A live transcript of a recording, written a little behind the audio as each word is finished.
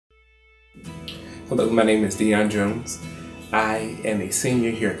Hello, my name is Dion Jones. I am a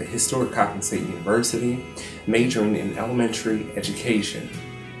senior here at the historic Coppin State University, majoring in elementary education.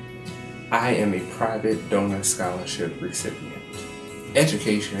 I am a private donor scholarship recipient.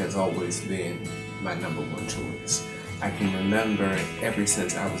 Education has always been my #1 choice. I can remember ever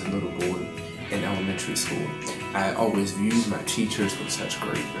since I was a little boy in elementary school, I always viewed my teachers with such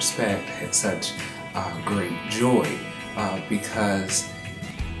great respect, had such great joy, because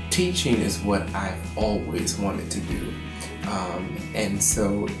teaching is what I've always wanted to do. And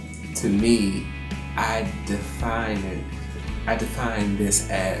so to me, I define this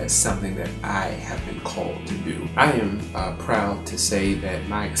as something that I have been called to do. I am proud to say that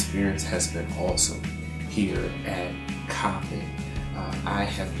my experience has been awesome here at Coppin. I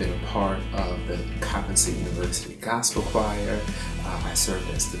have been a part of the Coppin State University Gospel Choir. I served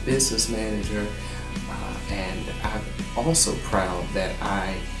as the business manager, and I'm also proud that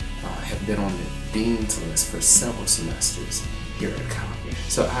I have been on the Dean's list for several semesters here at Coppin.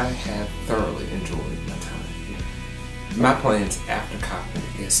 So I have thoroughly enjoyed my time here. My plans after Coppin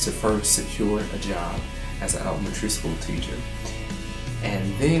is to first secure a job as an elementary school teacher,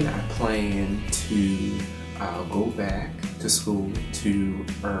 and then I plan to go back to school to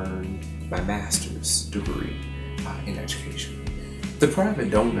earn my master's degree in education. The private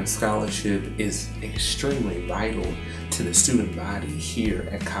donor scholarship is extremely vital to the student body here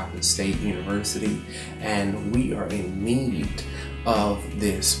at Coppin State University, and we are in need of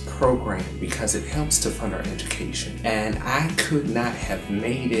this program because it helps to fund our education. And I could not have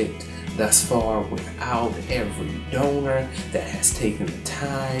made it thus far without every donor that has taken the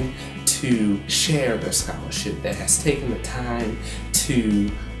time to share their scholarship, that has taken the time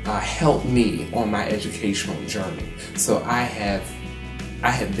to help me on my educational journey. So I have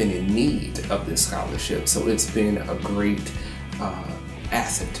been in need of this scholarship, so it's been a great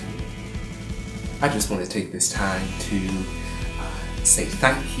asset to me. I just want to take this time to say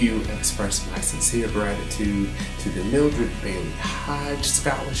thank you and express my sincere gratitude to the Mildred Bailey Hodge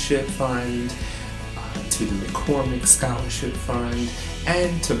Scholarship Fund, to the McCormick Scholarship Fund,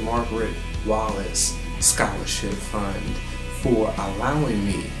 and to Margaret Wallace Scholarship Fund for allowing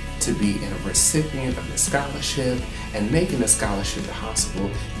me to be a recipient of the scholarship and making the scholarship possible.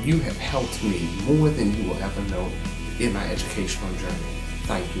 You have helped me more than you will ever know in my educational journey.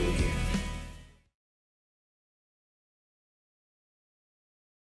 Thank you again.